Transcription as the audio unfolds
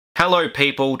Hello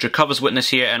people, Jacova's Witness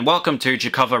here and welcome to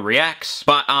Jacova Reacts.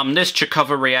 But this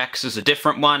Jacova Reacts is a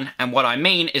different one, and what I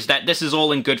mean is that this is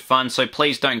all in good fun, so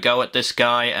please don't go at this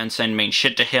guy and send mean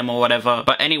shit to him or whatever.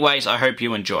 But anyways, I hope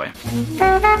you enjoy.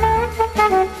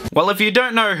 Well, if you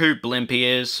don't know who Blippi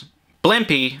is,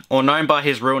 Blippi, or known by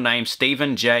his real name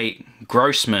Stephen J.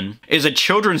 Grossman, is a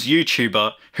children's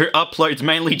YouTuber who uploads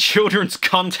mainly children's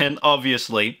content,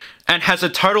 obviously, and has a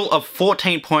total of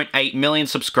 14.8 million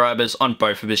subscribers on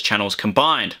both of his channels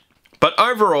combined. But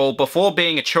overall, before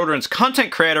being a children's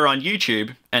content creator on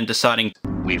YouTube and deciding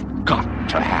we've got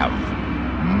to have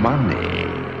money,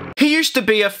 he used to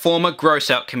be a former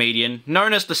gross-out comedian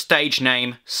known as the stage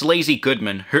name Sleazy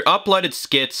Goodman, who uploaded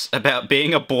skits about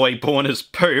being a boy born as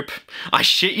poop. I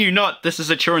shit you not, this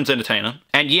is a children's entertainer.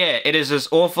 And yeah, it is as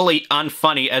awfully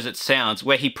unfunny as it sounds,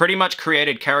 where he pretty much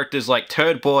created characters like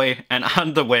Turd Boy and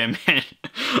Underwear Man.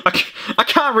 I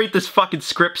can't read this fucking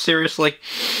script, seriously.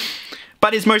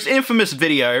 But his most infamous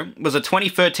video was a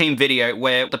 2013 video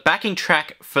where the backing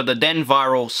track for the then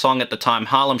viral song at the time,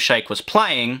 Harlem Shake, was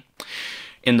playing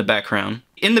in the background.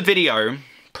 In the video,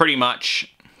 pretty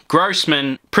much,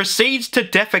 Grossman proceeds to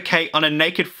defecate on a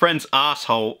naked friend's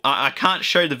asshole. I can't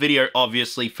show the video,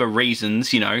 obviously, for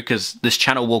reasons, you know, because this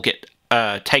channel will get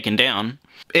taken down.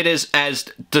 It is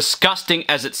as disgusting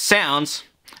as it sounds,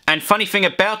 and funny thing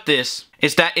about this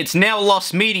is that it's now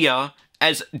lost media,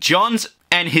 as Johns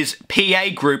and his PA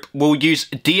group will use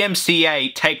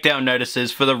DMCA takedown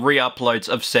notices for the re-uploads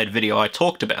of said video I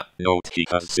talked about. Note: he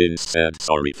has since said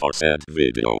sorry for said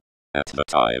video. At the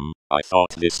time, I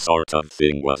thought this sort of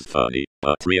thing was funny,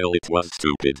 but real it was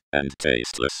stupid and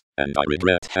tasteless, and I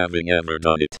regret having ever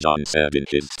done it, John said in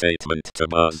his statement to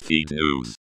BuzzFeed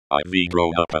News. I've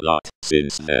grown up a lot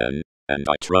since then, and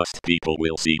I trust people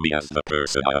will see me as the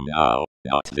person I am now,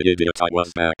 not the idiot I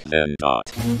was back then.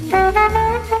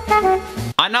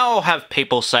 I know I'll have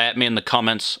people say at me in the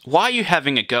comments, why are you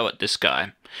having a go at this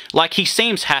guy? Like, he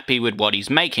seems happy with what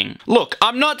he's making. Look,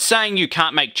 I'm not saying you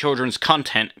can't make children's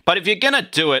content, but if you're gonna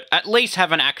do it, at least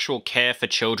have an actual care for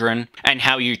children and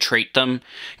how you treat them.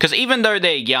 Because even though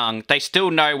they're young, they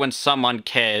still know when someone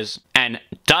cares and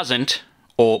doesn't,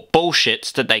 or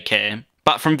bullshits that they care.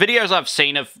 But from videos I've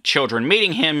seen of children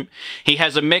meeting him, he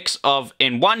has a mix of,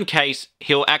 in one case,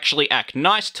 he'll actually act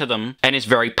nice to them and is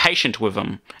very patient with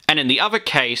them. And in the other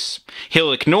case,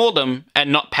 he'll ignore them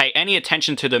and not pay any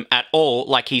attention to them at all,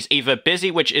 like he's either busy,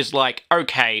 which is like,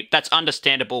 okay, that's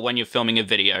understandable when you're filming a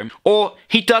video, or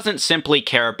he doesn't simply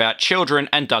care about children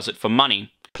and does it for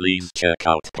money. Please check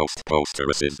out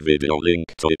Posterous' video,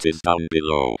 link to it is down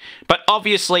below. But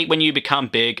obviously, when you become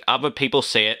big, other people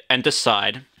see it and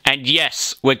decide. And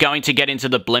yes, we're going to get into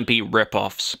the Blippi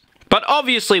ripoffs. But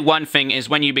obviously one thing is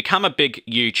when you become a big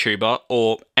YouTuber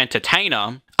or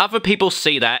entertainer, other people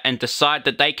see that and decide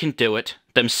that they can do it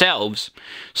themselves.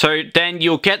 So then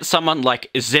you'll get someone like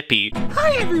Zippy.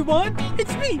 Hi everyone,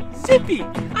 it's me, Zippy.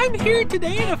 I'm here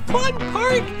today in a fun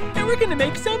park and we're gonna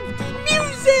make some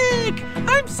music!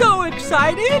 I'm so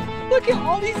excited! Look at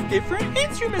all these different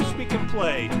instruments we can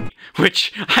play.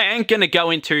 Which I ain't gonna go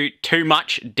into too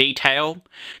much detail,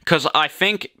 because I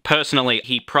think, personally,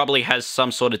 he probably has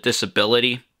some sort of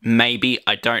disability. Maybe,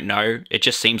 I don't know. It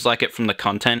just seems like it from the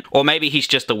content. Or maybe he's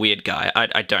just a weird guy,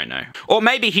 I don't know. Or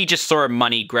maybe he just saw a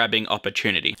money-grabbing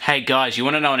opportunity. Hey guys, you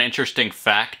wanna know an interesting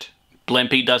fact?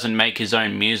 Blippi doesn't make his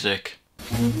own music.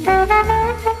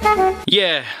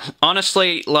 Yeah,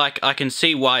 honestly, like, I can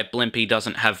see why Blippi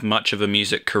doesn't have much of a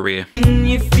music career.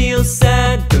 You feel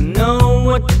sad, don't know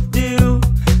what to do,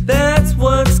 that's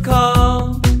what's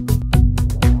called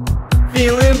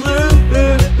feeling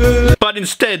blue. But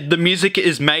instead, the music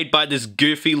is made by this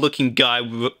goofy looking guy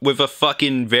with a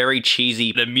fucking very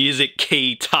cheesy music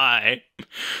key tie,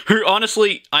 who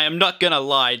honestly, I am not gonna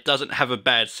lie, doesn't have a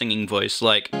bad singing voice,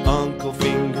 like Uncle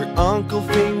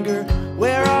Finger,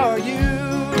 where are you?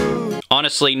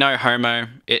 Honestly, no homo.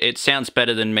 It sounds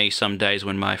better than me some days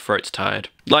when my throat's tired.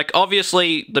 Like,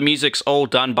 obviously, the music's all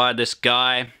done by this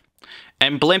guy,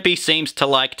 and Blippi seems to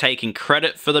like taking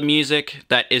credit for the music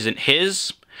that isn't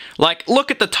his. Like,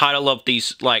 look at the title of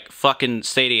these, like, fucking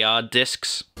CDR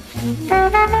discs.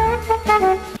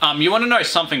 You wanna know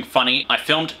something funny? I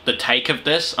filmed the take of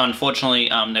this. Unfortunately,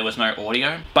 there was no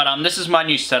audio. But, this is my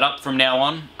new setup from now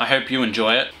on. I hope you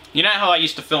enjoy it. You know how I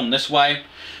used to film this way?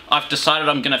 I've decided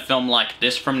I'm gonna film like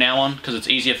this from now on, because it's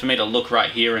easier for me to look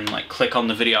right here and like click on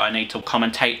the video I need to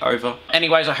commentate over.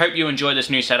 Anyways, I hope you enjoy this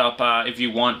new setup. If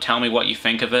you want, tell me what you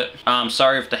think of it.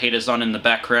 Sorry if the heater's on in the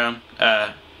background.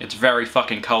 It's very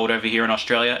fucking cold over here in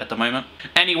Australia at the moment.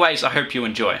 Anyways, I hope you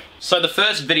enjoy. So the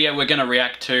first video we're gonna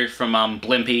react to from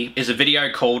Blippi is a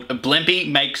video called Blippi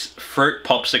Makes Fruit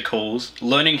Popsicles,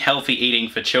 Learning Healthy Eating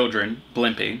for Children,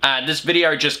 Blippi. This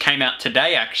video just came out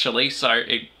today actually, so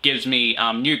it gives me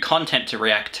new content to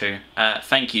react to.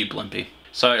 Thank you, Blippi.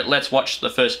 So let's watch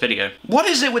the first video. What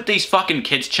is it with these fucking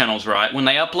kids channels, right? When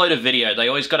they upload a video, they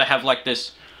always gotta have like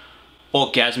this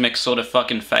orgasmic sort of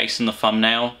fucking face in the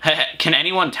thumbnail. Can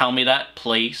anyone tell me that,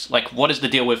 please? Like, what is the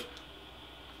deal with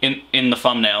in the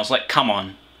thumbnails? Like, come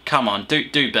on,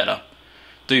 do better,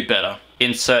 do better.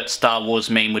 Insert Star Wars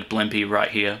meme with Blippi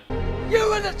right here. You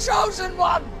were the chosen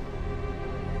one.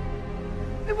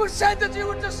 It was said that you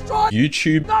would destroy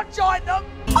YouTube, not join them.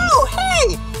 Oh,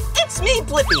 hey, it's me,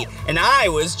 Blippi, and I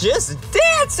was just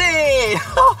dancing.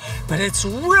 But it's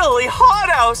really hot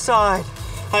outside.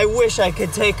 I wish I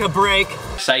could take a break.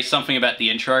 Say something about the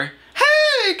intro.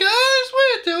 Hey guys,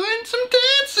 we're doing some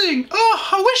dancing. Oh,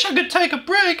 I wish I could take a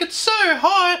break. It's so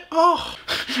hot. Oh,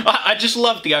 I just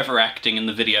love the overacting in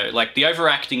the video. Like, the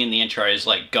overacting in the intro is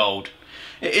like gold.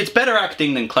 It's better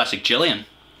acting than classic Jillian.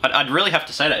 I'd really have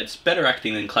to say that. It's better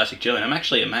acting than classic Jillian. I'm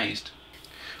actually amazed.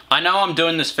 I know I'm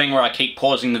doing this thing where I keep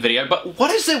pausing the video, but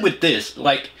what is it with this?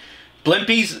 Like,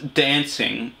 Blippi's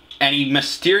dancing, and he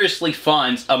mysteriously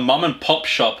finds a mum and pop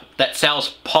shop that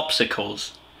sells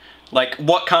popsicles. Like,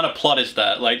 what kind of plot is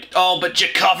that? Like, oh, but you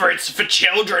cover it's for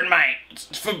children, mate.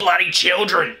 It's for bloody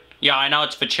children. Yeah, I know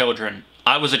it's for children.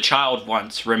 I was a child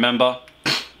once, remember?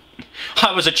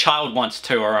 I was a child once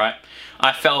too, alright?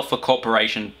 I fell for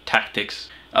corporation tactics.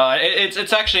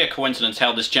 It's actually a coincidence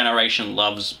how this generation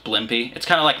loves Blippi. It's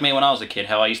kind of like me when I was a kid,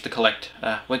 how I used to collect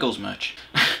Wiggles merch.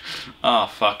 Oh,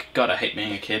 fuck. God, I hate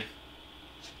being a kid.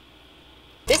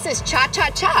 This is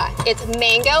cha-cha-cha. It's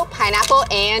mango, pineapple,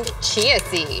 and chia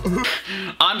seed.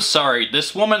 I'm sorry,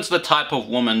 this woman's the type of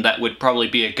woman that would probably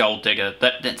be a gold digger.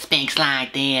 That speaks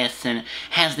like this and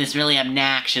has this really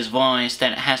obnoxious voice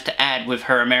that it has to add with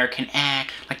her American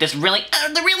act. Like this really,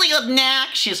 the really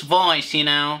obnoxious voice, you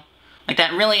know? Like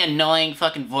that really annoying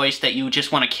fucking voice that you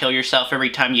just want to kill yourself every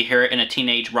time you hear it in a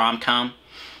teenage rom-com.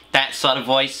 That sort of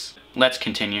voice. Let's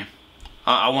continue.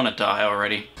 I want to die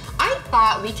already. I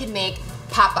thought we could make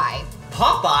Popeye.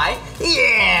 Popeye?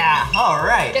 Yeah, all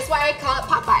right. That's why I call it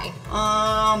Popeye.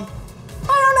 I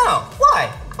don't know.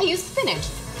 Why? I use spinach.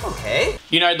 Okay.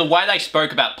 You know, the way they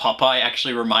spoke about Popeye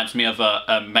actually reminds me of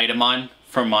a mate of mine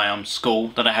from my school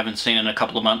that I haven't seen in a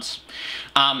couple of months.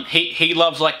 He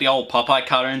loves like the old Popeye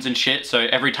cartoons and shit, so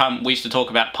every time we used to talk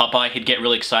about Popeye, he'd get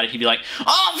really excited. He'd be like,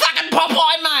 oh, fucking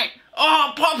Popeye, mate!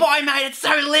 Oh, Popeye, mate, it's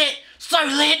so lit! So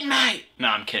lit, mate! No,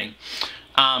 I'm kidding.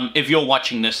 If you're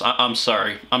watching this, I'm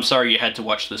sorry. I'm sorry you had to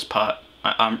watch this part.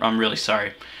 I'm really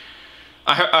sorry.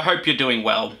 I hope you're doing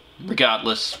well,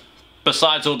 regardless.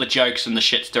 Besides all the jokes and the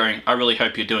shit stirring, I really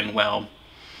hope you're doing well.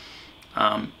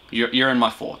 You're in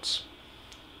my thoughts.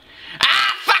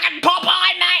 Ah, fucking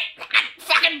Popeye, mate!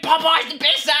 Fucking Popeye's the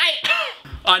best, eh?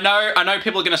 I know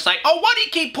people are gonna say, oh, why do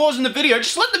you keep pausing the video?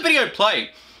 Just let the video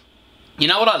play. You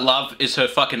know what I love is her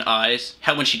fucking eyes.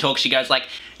 How when she talks, she goes like,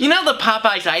 you know the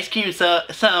Popeye's ice cream is so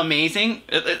amazing?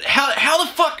 How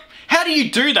the fuck, how do you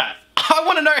do that? I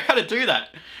want to know how to do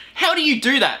that. How do you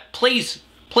do that? Please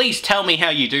tell me how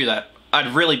you do that.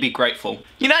 I'd really be grateful.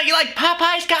 You know, you like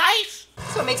Popeyes, guys?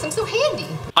 So it makes them so handy.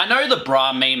 I know the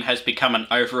bra meme has become an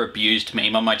over-abused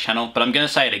meme on my channel, but I'm gonna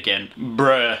say it again.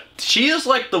 Bruh. She is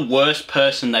like the worst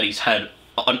person that he's had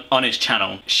on his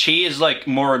channel. She is like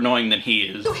more annoying than he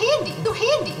is. So handy, so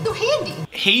handy, so handy.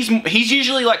 He's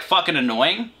usually like fucking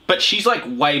annoying, but she's like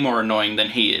way more annoying than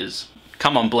he is.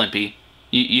 Come on, Blippi.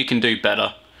 You can do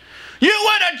better. You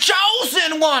were the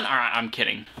chosen one! Alright, I'm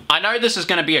kidding. I know this is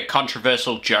gonna be a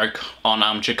controversial joke on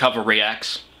Jakova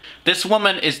Reacts. This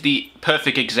woman is the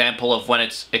perfect example of when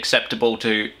it's acceptable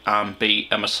to be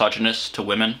a misogynist to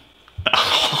women.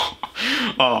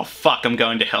 Oh, fuck, I'm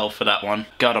going to hell for that one.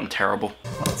 God, I'm terrible.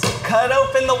 Let's cut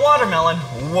open the watermelon.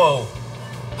 Whoa.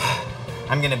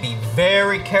 I'm gonna be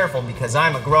very careful because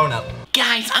I'm a grown-up.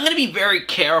 Guys, I'm gonna be very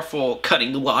careful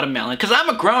cutting the watermelon because I'm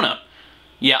a grown-up.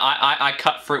 Yeah, I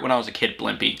cut fruit when I was a kid,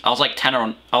 Blippi. I was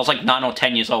like 9 or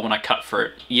 10 years old when I cut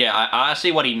fruit. Yeah, I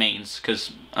see what he means,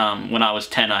 because when I was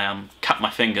 10, I cut my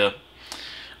finger.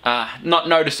 Not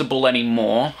noticeable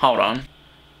anymore. Hold on.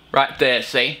 Right there,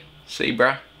 see? See,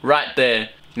 bruh? Right there.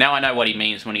 Now I know what he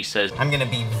means when he says, I'm gonna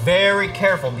be very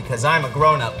careful because I'm a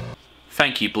grown-up.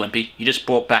 Thank you, Blippi. You just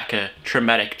brought back a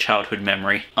traumatic childhood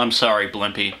memory. I'm sorry,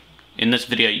 Blippi. In this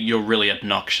video, you're really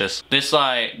obnoxious. This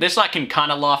I can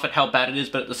kind of laugh at how bad it is,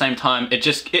 but at the same time,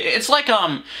 it's like,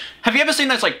 have you ever seen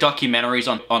those like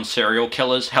documentaries on serial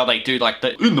killers? How they do like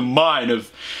in the mind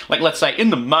of, like let's say, in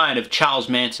the mind of Charles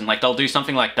Manson, like they'll do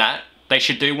something like that. They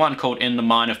should do one called In the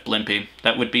Mind of Blippi.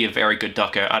 That would be a very good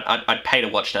doco. I'd pay to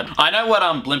watch that. I know what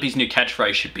Blippi's new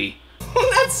catchphrase should be.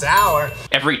 That's sour.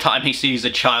 Every time he sees a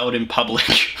child in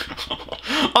public.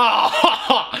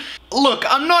 Oh, look,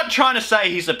 I'm not trying to say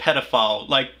he's a pedophile.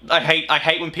 Like, I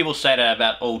hate when people say that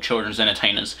about all children's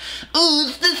entertainers.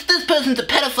 Ooh, this person's a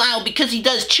pedophile because he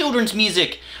does children's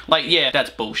music. Like, yeah, that's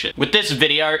bullshit. With this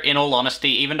video, in all honesty,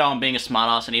 even though I'm being a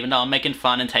smartass and even though I'm making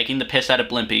fun and taking the piss out of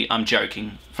Blippi, I'm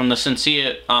joking. From the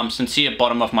sincere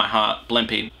bottom of my heart,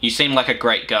 Blippi, you seem like a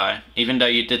great guy. Even though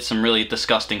you did some really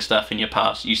disgusting stuff in your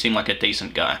past, you seem like a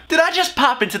decent guy. Did I just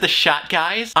pop into the shot,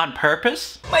 guys? On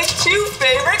purpose? My 2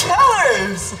 favorite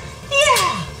colors.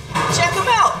 Yeah, check them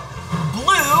out.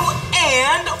 Blue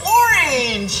and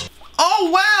orange.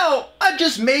 Oh wow! I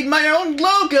just made my own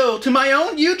logo to my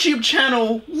own YouTube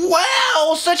channel.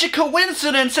 Wow, such a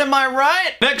coincidence, am I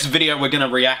right? Next video we're gonna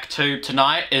react to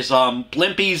tonight is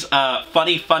Blippi's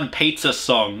Funny Fun Pizza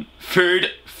song,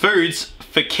 Foods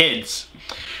for Kids.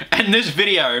 And this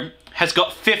video has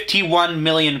got 51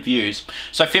 million views.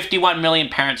 So 51 million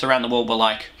parents around the world were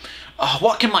like, oh,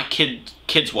 what can my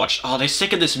kids watch? Oh, they're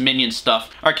sick of this Minion stuff.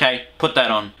 Okay, put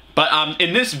that on. But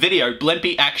in this video,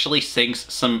 Blippi actually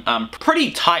sings some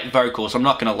pretty tight vocals, I'm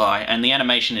not gonna lie, and the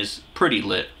animation is pretty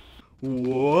lit.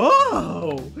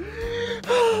 Whoa!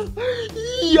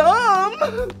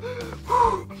 Yum!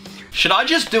 Should I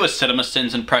just do a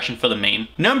CinemaSins impression for the meme?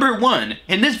 Number 1,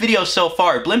 in this video so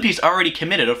far, Blippi's already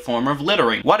committed a form of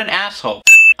littering. What an asshole.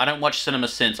 I don't watch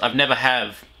CinemaSins, I've never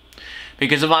have.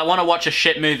 Because if I want to watch a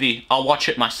shit movie, I'll watch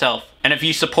it myself. And if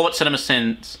you support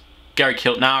CinemaSins, go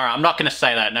kill. No, I'm not gonna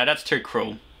say that. No, that's too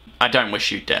cruel. I don't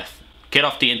wish you death. Get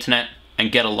off the internet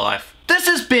and get a life. This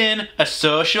has been a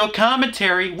social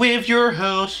commentary with your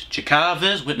host,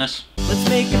 Chikava's Witness. Let's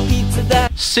make a pizza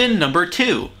that. Sin number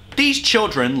 2. These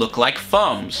children look like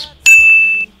thumbs.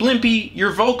 Blippi,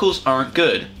 your vocals aren't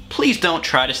good. Please don't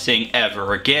try to sing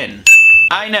ever again.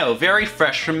 I know, very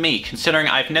fresh from me, considering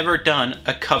I've never done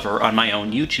a cover on my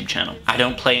own YouTube channel. I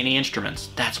don't play any instruments.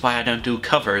 That's why I don't do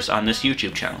covers on this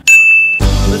YouTube channel.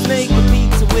 Let's make a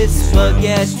pizza with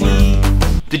spaghetti.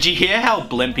 Did you hear how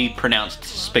Blippi pronounced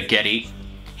spaghetti?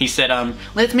 He said,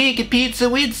 let's make a pizza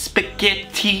with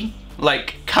spaghetti.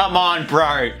 Like, come on,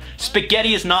 bro.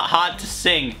 Spaghetti is not hard to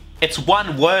sing. It's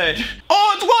one word.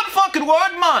 Oh, it's one fucking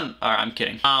word, man! Alright, I'm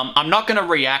kidding. I'm not gonna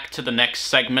react to the next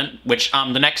segment, which,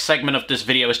 the next segment of this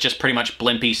video is just pretty much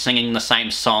Blippi singing the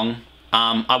same song.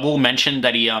 I will mention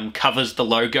that he, covers the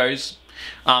logos.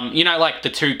 You know, like the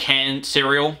Toucan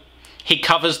cereal? He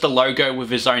covers the logo with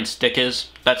his own stickers.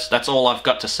 That's all I've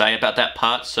got to say about that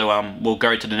part, so, we'll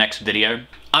go to the next video.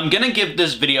 I'm gonna give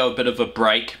this video a bit of a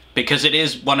break, because it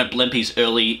is one of Blippi's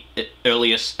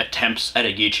earliest attempts at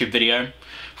a YouTube video.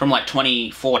 From like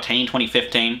 2014,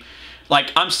 2015.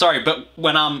 Like, I'm sorry, but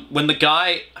when the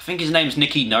guy, I think his name's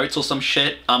Nicky Notes or some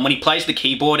shit, when he plays the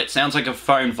keyboard, it sounds like a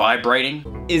phone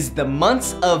vibrating. Is the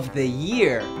months of the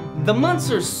year. The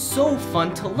months are so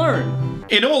fun to learn.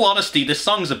 In all honesty, this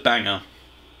song's a banger.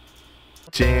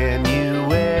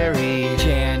 January,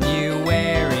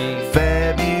 January,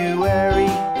 February,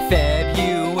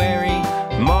 February,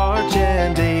 March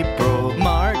and April,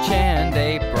 March and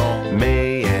April,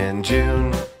 May and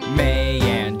June. May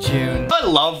and June. What I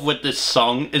love with this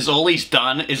song is all he's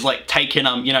done is like taken,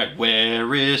 you know,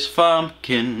 where is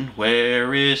Fumpkin?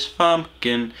 Where is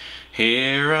Fumpkin?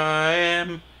 Here I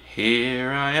am.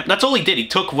 Here I am. That's all he did. He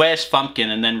took Where's Fumpkin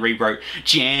and then rewrote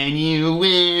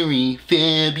January,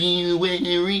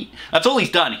 February. That's all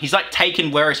he's done. He's like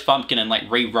taken Where is Fumpkin and like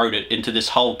rewrote it into this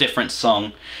whole different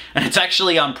song. And it's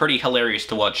actually pretty hilarious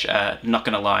to watch, not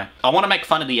gonna lie. I want to make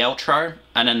fun of the outro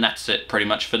and then that's it pretty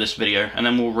much for this video. And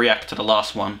then we'll react to the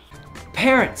last one.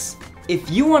 Parents,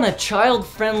 if you want a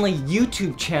child-friendly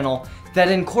YouTube channel that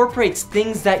incorporates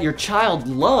things that your child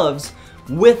loves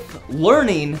with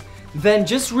learning, then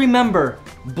just remember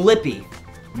Blippi.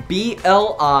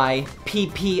 B-L-I-P-P-I.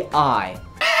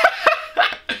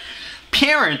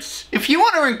 Parents, if you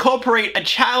want to incorporate a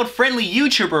child-friendly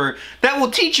YouTuber that will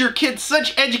teach your kids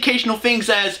such educational things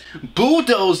as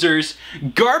bulldozers,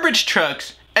 garbage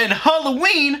trucks, and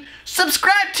Halloween,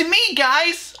 subscribe to me,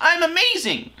 guys! I'm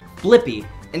amazing! Blippi,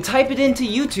 and type it into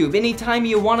YouTube anytime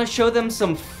you want to show them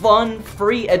some fun,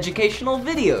 free educational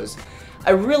videos.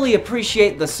 I really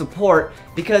appreciate the support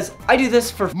because I do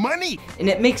this for Money! and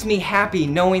it makes me happy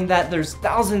knowing that there's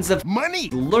thousands of Money!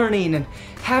 learning and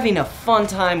having a fun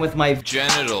time with my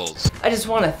genitals. I just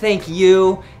want to thank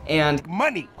you and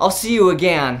Money! I'll see you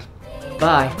again.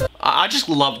 Bye. I just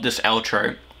love this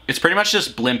outro. It's pretty much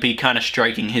just Blippi kind of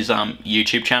stroking his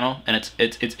YouTube channel, and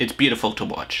it's beautiful to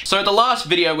watch. So the last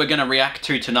video we're gonna react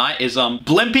to tonight is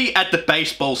Blippi at the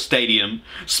baseball stadium,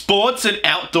 sports and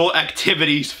outdoor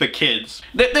activities for kids.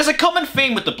 There's a common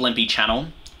theme with the Blippi channel,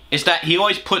 is that he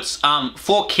always puts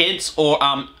for kids, or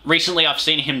recently I've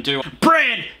seen him do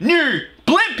brand new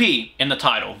Blippi in the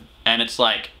title, and it's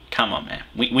like, come on, man.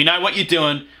 We know what you're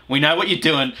doing. We know what you're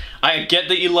doing. I get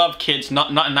that you love kids, not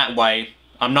in that way.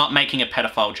 I'm not making a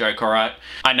pedophile joke, alright?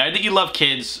 I know that you love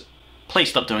kids. Please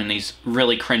stop doing these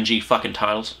really cringy fucking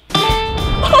titles.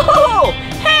 Oh,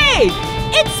 hey!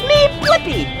 It's me,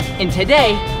 Blippi! And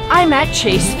today, I'm at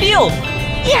Chase Field.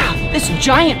 Yeah, this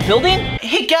giant building.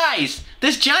 Hey guys,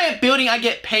 this giant building I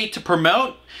get paid to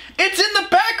promote, it's in the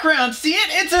background, see it?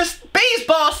 It's a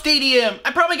baseball stadium.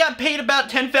 I probably got paid about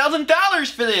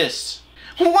 $10,000 for this.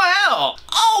 Wow!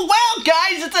 Oh wow,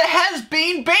 guys, it's a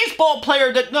has-been baseball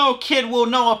player that no kid will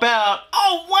know about.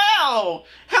 Oh wow!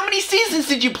 How many seasons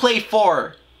did you play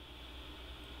for?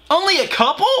 Only a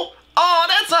couple? Oh,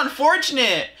 that's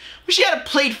unfortunate. Wish you had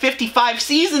played 55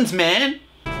 seasons, man.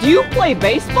 Do you play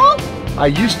baseball? I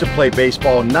used to play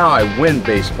baseball, now I win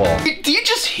baseball. Do you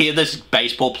just hear this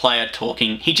baseball player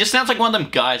talking? He just sounds like one of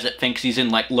them guys that thinks he's in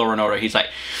like Law and Order. He's like,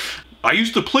 I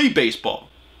used to play baseball.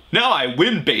 Now I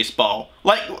win baseball.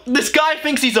 Like, this guy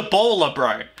thinks he's a bowler,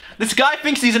 bro. This guy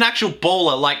thinks he's an actual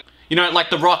bowler, like, you know, like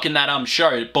The Rock in that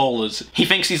show, Bowlers. He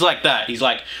thinks he's like that. He's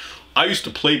like, I used to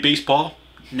play baseball,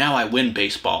 now I win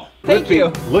baseball. Thank you.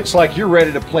 Looks like you're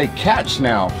ready to play catch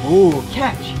now. Ooh,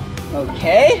 catch.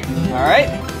 Okay, all right.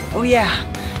 Oh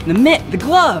yeah, the mitt, the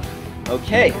glove.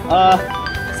 Okay,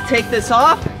 let's take this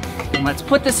off and let's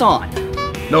put this on.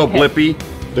 No, Blippi,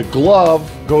 the glove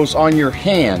goes on your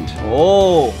hand.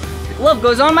 Oh, the glove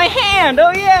goes on my hand,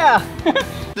 oh yeah.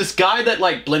 This guy that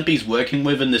like Blippi's working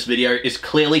with in this video is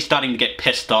clearly starting to get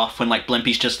pissed off when like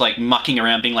Blippi's just like mucking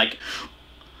around being like,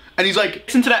 and he's like,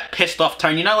 gets into that pissed off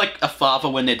tone, you know, like a father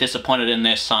when they're disappointed in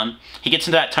their son. He gets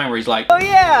into that tone where he's like, oh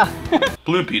yeah.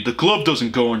 Blippi, the glove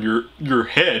doesn't go on your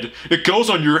head, it goes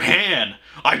on your hand.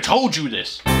 I told you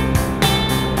this.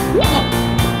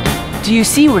 Do you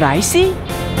see what I see?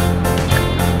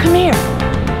 Come here.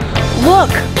 Look.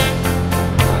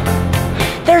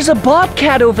 There's a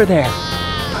bobcat over there.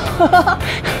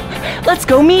 Let's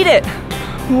go meet it.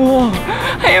 Whoa,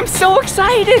 I am so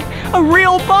excited. A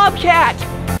real bobcat.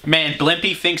 Man,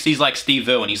 Blippi thinks he's like Steve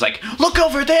Irwin. He's like, look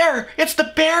over there. It's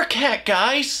the Bearcat,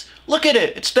 guys. Look at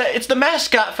it. It's the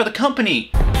mascot for the company.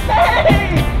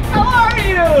 Hey, how are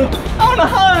you? I want a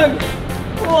hug.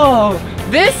 Whoa,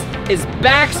 this is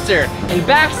Baxter, and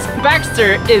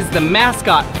Baxter is the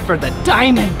mascot for the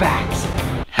Diamondbacks.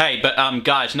 Hey, but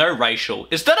guys, no racial.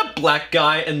 Is that a black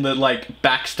guy in the like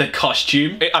Baxter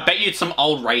costume? I bet you it's some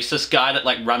old racist guy that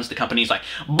like runs the company. He's like,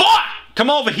 boy, come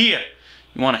over here.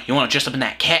 You wanna dress up in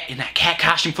that cat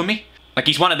costume for me? Like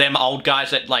he's one of them old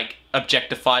guys that like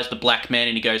objectifies the black man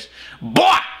and he goes,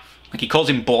 boy! Like he calls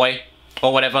him boy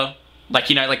or whatever. Like,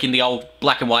 you know, like in the old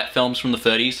black and white films from the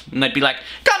 30s. And they'd be like,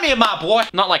 come here, my boy.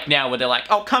 Not like now where they're like,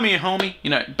 oh, come here, homie. You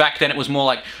know, back then it was more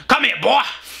like, come here, boy.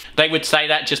 They would say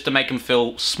that just to make him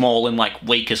feel small and like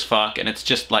weak as fuck. And it's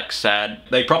just like sad.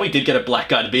 They probably did get a black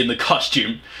guy to be in the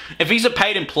costume. If he's a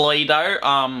paid employee though,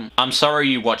 I'm sorry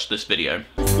you watched this video.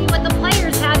 Let's see what the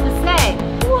players had to say.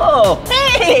 Whoa,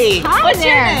 hey! Hi What's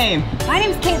there. your name? My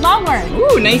name's Kate Longworth.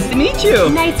 Ooh, nice to meet you.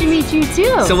 Nice to meet you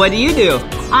too. So what do you do?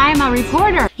 I'm a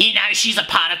reporter. You know, she's a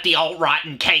part of the alt-right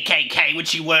and KKK when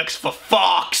she works for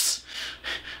Fox.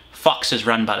 Fox is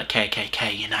run by the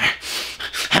KKK, you know.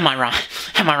 Am I right?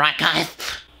 Am I right, guys?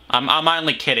 I'm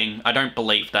only kidding. I don't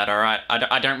believe that, alright?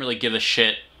 I don't really give a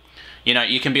shit. You know,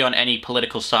 you can be on any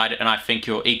political side and I think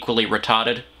you're equally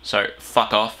retarded, so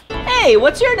fuck off. Hey,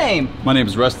 what's your name? My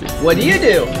name's Rusty. What do you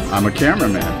do? I'm a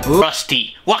cameraman.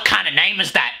 Rusty, what kind of name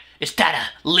is that? Is that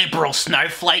a liberal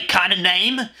snowflake kind of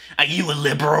name? Are you a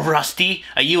liberal, Rusty?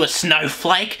 Are you a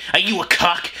snowflake? Are you a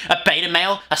cuck? A beta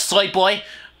male? A soy boy?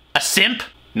 A simp?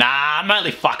 Nah, I'm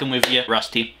only fucking with you,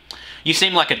 Rusty. You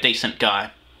seem like a decent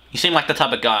guy. You seem like the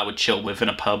type of guy I would chill with in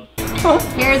a pub.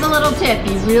 Here's a little tip.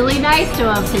 Be really nice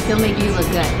to him because he'll make you look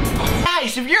good.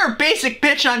 Guys, if you're a basic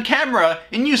bitch on camera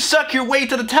and you suck your way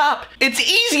to the top, it's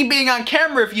easy being on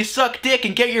camera if you suck dick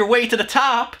and get your way to the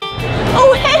top.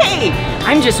 Oh, hey!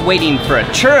 I'm just waiting for a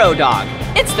churro dog.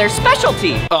 It's their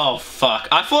specialty. Oh, fuck.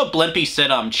 I thought Blippi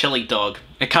said, chili dog.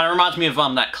 It kind of reminds me of,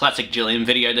 that classic Jillian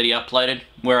video that he uploaded,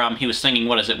 where, he was singing,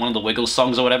 what is it, one of the Wiggles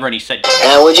songs or whatever, and he said,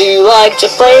 "How would you like to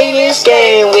play this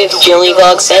game with Jilly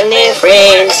Fox and their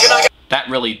friends?" That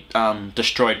really,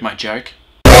 destroyed my joke.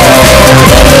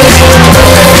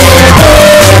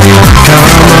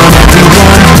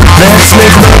 Let's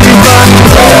make money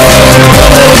fun.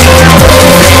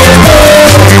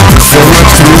 So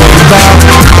much to think about.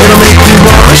 It'll make you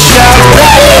wanna shout.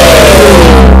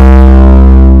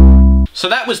 So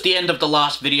that was the end of the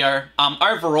last video.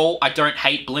 Overall, I don't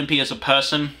hate Blippi as a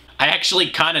person. I actually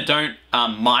kind of don't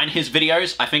mind his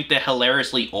videos. I think they're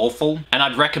hilariously awful, and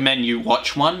I'd recommend you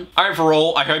watch one.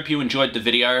 Overall, I hope you enjoyed the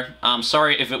video.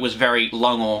 Sorry if it was very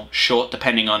long or short,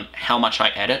 depending on how much I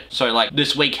edit. So like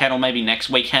this weekend or maybe next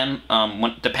weekend,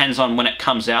 depends on when it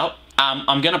comes out.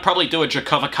 I'm gonna probably do a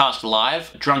Jakovacast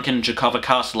live, drunken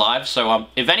Jakovacast live, so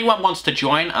if anyone wants to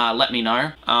join, let me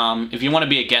know. If you want to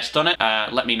be a guest on it,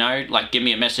 let me know, like give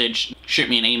me a message, shoot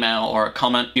me an email or a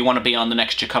comment if you want to be on the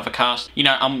next Jakovacast. You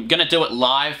know, I'm gonna do it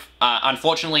live.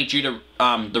 Unfortunately, due to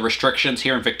the restrictions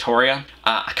here in Victoria,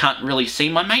 I can't really see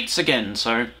my mates again,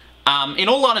 so in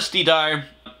all honesty though,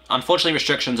 unfortunately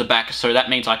restrictions are back, so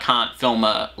that means I can't film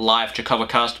a live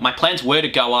Jakovacast. My plans were to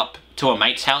go up to a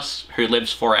mate's house who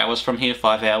lives 4 hours from here,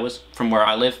 5 hours from where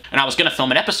I live, and I was going to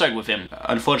film an episode with him.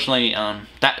 Unfortunately,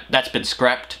 that's been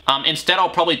scrapped. Instead, I'll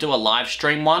probably do a live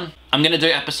stream one. I'm going to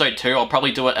do episode 2. I'll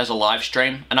probably do it as a live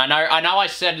stream. And I know I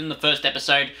said in the first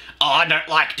episode, oh, I don't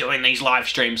like doing these live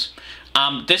streams.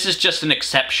 This is just an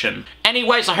exception.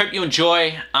 Anyways, I hope you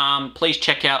enjoy. Please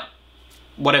check out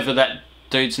whatever that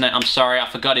dude's name. I'm sorry, I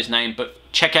forgot his name, but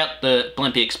check out the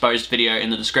Blippi Exposed video in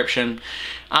the description.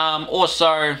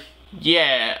 Also,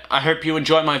 yeah, I hope you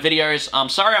enjoy my videos.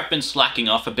 Sorry I've been slacking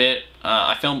off a bit.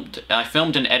 I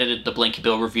filmed and edited the Blinky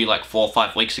Bill review like 4 or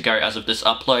 5 weeks ago as of this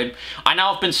upload. I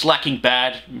know I've been slacking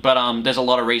bad, but there's a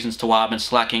lot of reasons to why I've been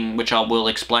slacking, which I will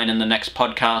explain in the next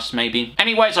podcast maybe.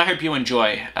 Anyways, I hope you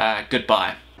enjoy.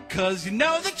 Goodbye. 'Cause you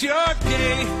know that you're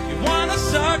gay, you wanna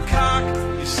suck cock.